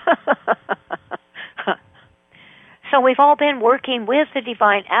 So we've all been working with the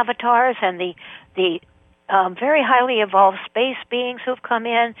divine avatars and the very highly evolved space beings who've come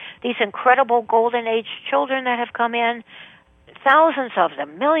in, these incredible golden age children that have come in, thousands of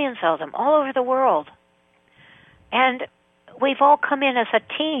them, millions of them, all over the world. And we've all come in as a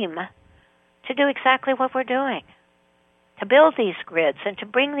team to do exactly what we're doing, to build these grids and to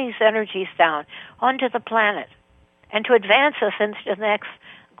bring these energies down onto the planet and to advance us into the next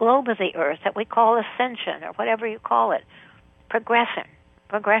globe of the earth that we call ascension or whatever you call it, progression.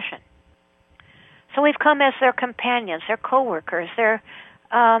 So we've come as their companions, their co-workers, their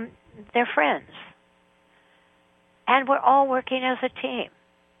friends. And we're all working as a team.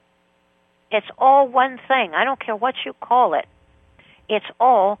 It's all one thing. I don't care what you call it. It's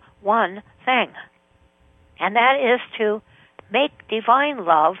all one thing. And that is to make divine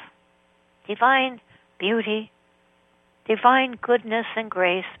love, divine beauty, divine goodness and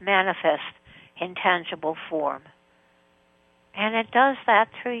grace manifest in tangible form. And it does that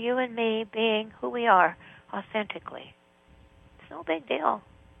through you and me being who we are authentically. It's no big deal.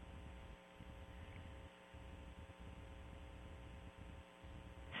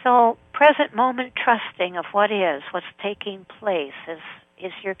 So present moment trusting of what is, what's taking place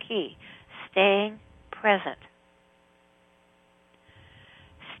is your key. Staying present.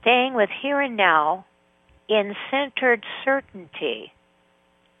 Staying with here and now in centered certainty,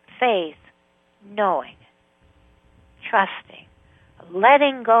 faith, knowing, trusting,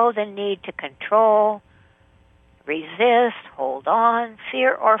 letting go the need to control, resist, hold on,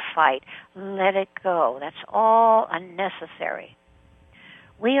 fear or fight. Let it go. That's all unnecessary.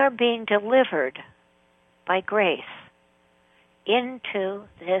 We are being delivered by grace into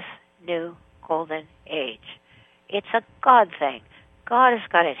this new golden age. It's a God thing. God has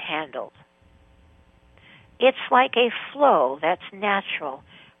got it handled. It's like a flow that's natural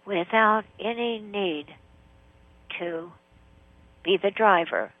without any need to be the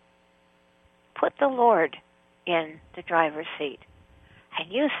driver. Put the Lord in the driver's seat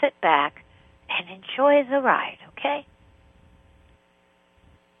and you sit back and enjoy the ride, okay?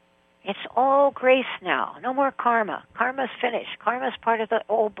 It's all grace now. No more karma. Karma's finished. Karma's part of the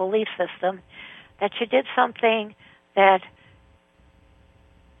old belief system that you did something that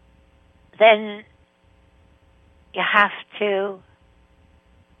then you have to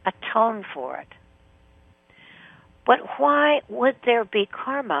atone for it. But why would there be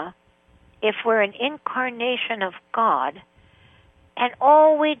karma if we're an incarnation of God and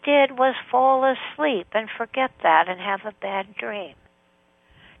all we did was fall asleep and forget that and have a bad dream?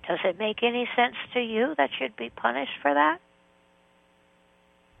 Does it make any sense to you that you'd be punished for that?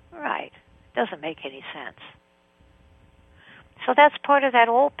 Right. Doesn't make any sense. So that's part of that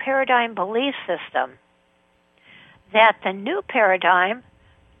old paradigm belief system. That the new paradigm,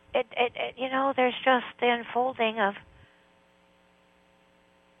 there's just the unfolding of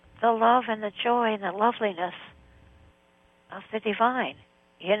the love and the joy and the loveliness of the divine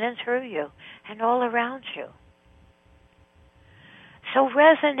in and through you and all around you. So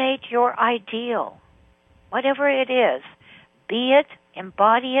resonate your ideal, whatever it is. Be it,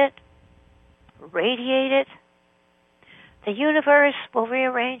 embody it, radiate it. The universe will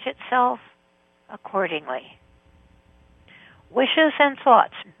rearrange itself accordingly. Wishes and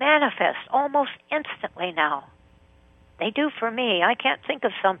thoughts manifest almost instantly now. They do for me. I can't think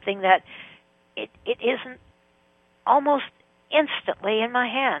of something that it isn't almost instantly in my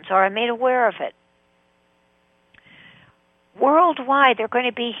hands or I'm made aware of it. Worldwide, there are going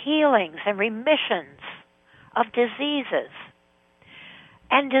to be healings and remissions of diseases.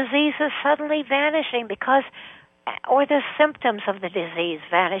 And diseases suddenly vanishing or the symptoms of the disease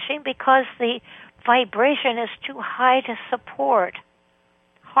vanishing because the vibration is too high to support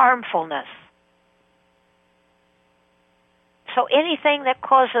harmfulness. So anything that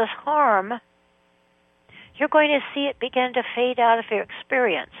causes harm, you're going to see it begin to fade out of your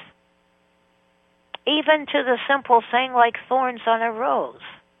experience. Even to the simple thing like thorns on a rose.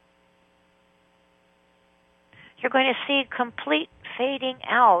 You're going to see complete fading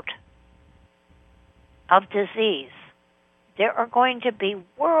out of disease. There are going to be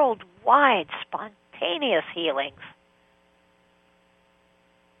worldwide spontaneous healings.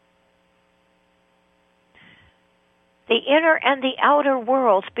 The inner and the outer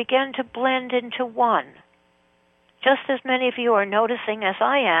worlds begin to blend into one. Just as many of you are noticing as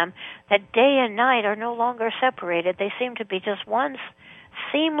I am, that day and night are no longer separated. They seem to be just one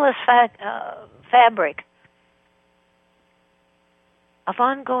seamless fabric of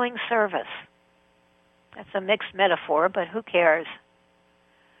ongoing service. That's a mixed metaphor, but who cares?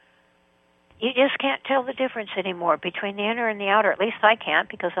 You just can't tell the difference anymore between the inner and the outer. At least I can't,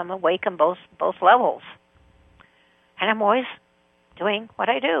 because I'm awake on both levels. And I'm always doing what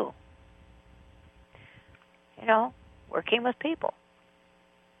I do. Working with people.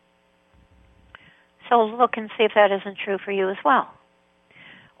 So look and see if that isn't true for you as well.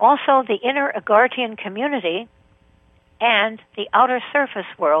 Also, the inner Agarthian community and the outer surface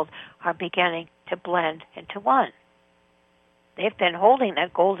world are beginning to blend into one. They've been holding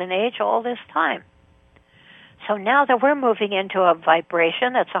that golden age all this time. So now that we're moving into a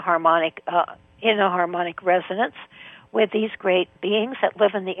vibration that's a harmonic, in a harmonic resonance with these great beings that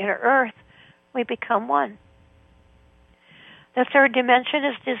live in the inner earth, we become one. The third dimension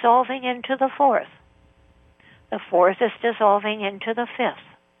is dissolving into the fourth. The fourth is dissolving into the fifth.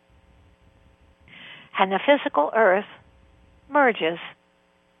 And the physical earth merges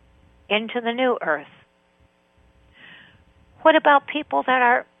into the new earth. What about people that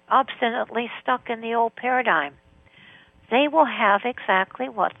are obstinately stuck in the old paradigm? They will have exactly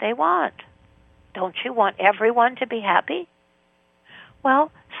what they want. Don't you want everyone to be happy?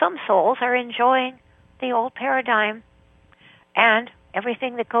 Well, some souls are enjoying the old paradigm and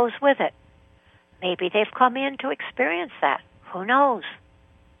everything that goes with it. Maybe they've come in to experience that. Who knows?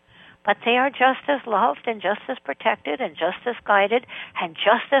 But they are just as loved and just as protected and just as guided and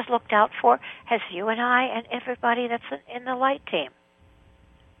just as looked out for as you and I and everybody that's in the light team.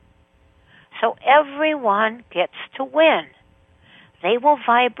 So everyone gets to win. They will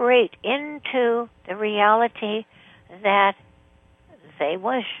vibrate into the reality that they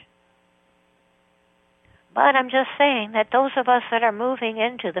wish. But I'm just saying that those of us that are moving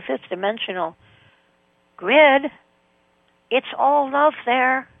into the fifth dimensional grid, it's all love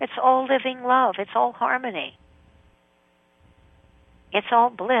there. It's all living love. It's all harmony. It's all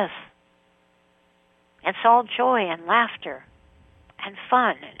bliss. It's all joy and laughter and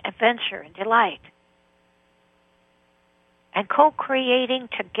fun and adventure and delight. And co-creating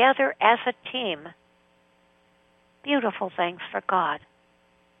together as a team beautiful things for God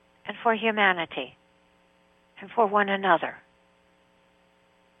and for humanity and for one another.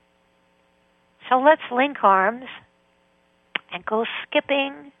 So let's link arms and go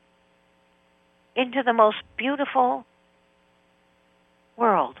skipping into the most beautiful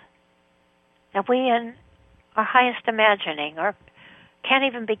world that we in our highest imagining or can't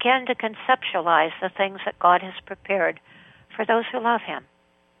even begin to conceptualize the things that God has prepared for those who love Him.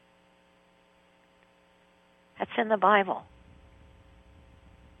 That's in the Bible.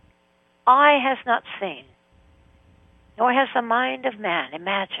 Eye has not seen, nor has the mind of man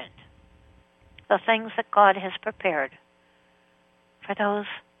imagined the things that God has prepared for those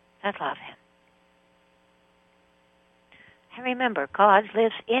that love Him. And remember, God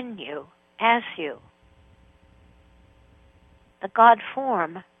lives in you as you. The God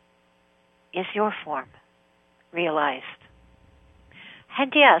form is your form, realized.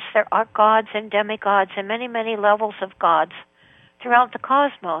 And yes, there are gods and demigods and many, many levels of gods throughout the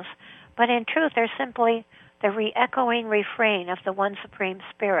cosmos, but in truth they're simply the re-echoing refrain of the one Supreme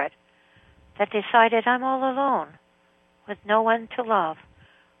Spirit that decided, I'm all alone with no one to love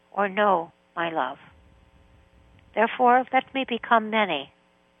or know my love. Therefore, let me become many.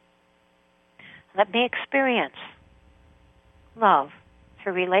 Let me experience love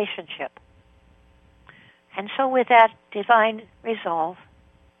through relationship. And so with that divine resolve,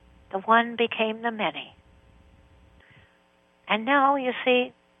 the one became the many. And now, you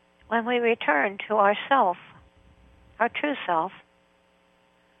see, when we return to ourself, our true self,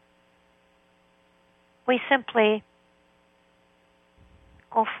 we simply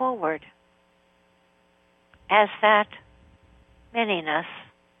go forward as that manyness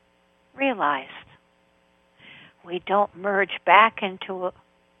realized. We don't merge back into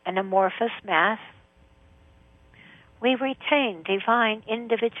an amorphous mass. We retain divine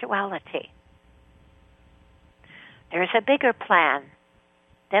individuality. There's a bigger plan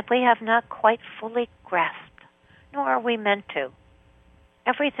that we have not quite fully grasped, nor are we meant to.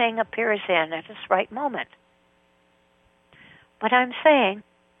 Everything appears in at its right moment. But I'm saying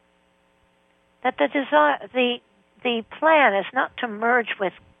that the plan is not to merge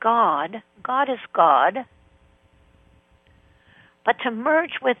with God. God is God. But to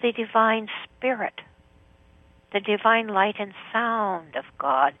merge with the divine spirit, the divine light and sound of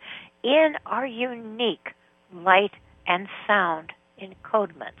God in our unique light and sound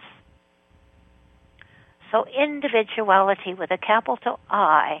encodements. So individuality with a capital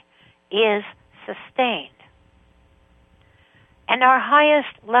I is sustained. And our highest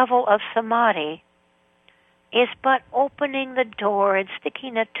level of samadhi is but opening the door and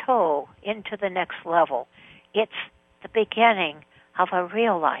sticking a toe into the next level. It's the beginning of a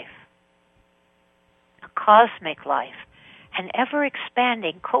real life, a cosmic life, an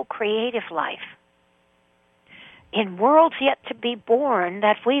ever-expanding co-creative life. In worlds yet to be born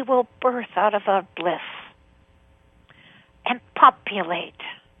that we will birth out of our bliss and populate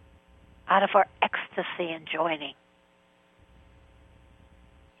out of our ecstasy and joining.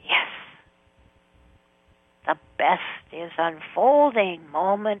 Yes, the best is unfolding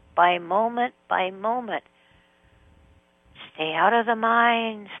moment by moment by moment. Stay out of the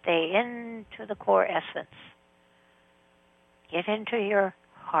mind, stay into the core essence. Get into your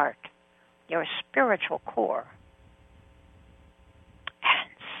heart, your spiritual core, and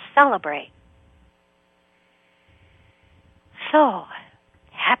celebrate. So,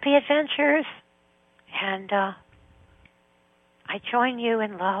 happy adventures, and I join you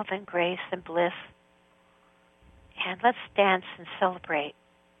in love and grace and bliss, and let's dance and celebrate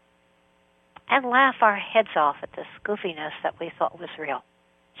and laugh our heads off at the goofiness that we thought was real.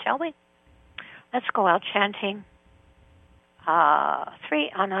 Shall we? Let's go out chanting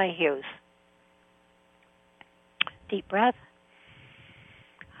 3 Anahus. Deep breath.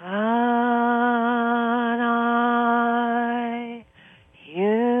 Ah.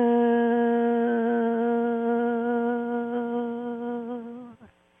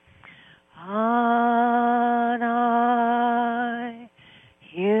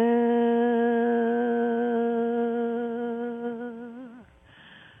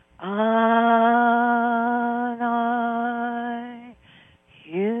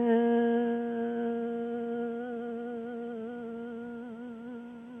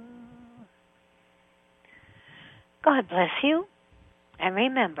 God bless you. And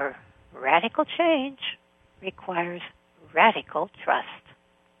remember, radical change requires radical trust.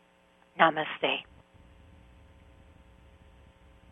 Namaste.